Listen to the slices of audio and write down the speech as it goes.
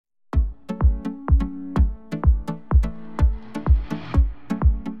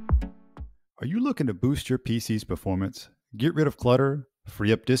Are you looking to boost your PC's performance, get rid of clutter,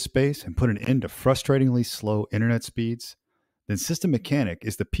 free up disk space, and put an end to frustratingly slow internet speeds? Then System Mechanic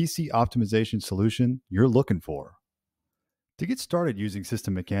is the PC optimization solution you're looking for. To get started using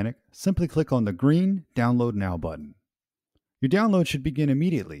System Mechanic, simply click on the green Download Now button. Your download should begin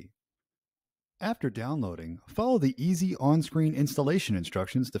immediately. After downloading, follow the easy on-screen installation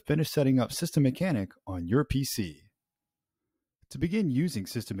instructions to finish setting up System Mechanic on your PC. To begin using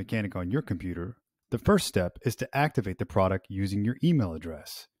System Mechanic on your computer, the first step is to activate the product using your email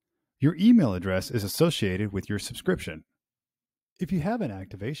address. Your email address is associated with your subscription. If you have an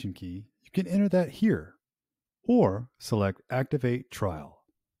activation key, you can enter that here, or select Activate Trial.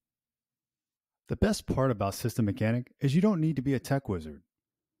 The best part about System Mechanic is you don't need to be a tech wizard.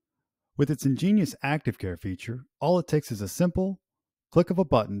 With its ingenious Active Care feature, all it takes is a simple click of a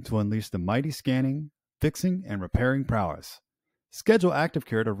button to unleash the mighty scanning, fixing, and repairing prowess. Schedule Active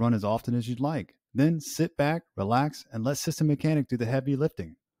Care to run as often as you'd like. Then sit back, relax, and let System Mechanic do the heavy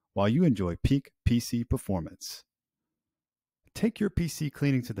lifting while you enjoy peak PC performance. Take your PC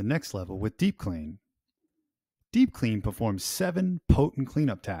cleaning to the next level with Deep Clean. Deep Clean performs 7 potent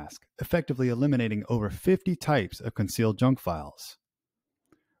cleanup tasks, effectively eliminating over 50 types of concealed junk files.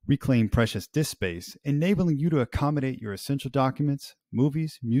 Reclaim precious disk space, enabling you to accommodate your essential documents,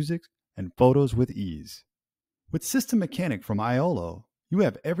 movies, music, and photos with ease. With System Mechanic from Iolo, you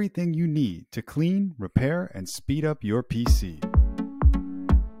have everything you need to clean, repair, and speed up your PC.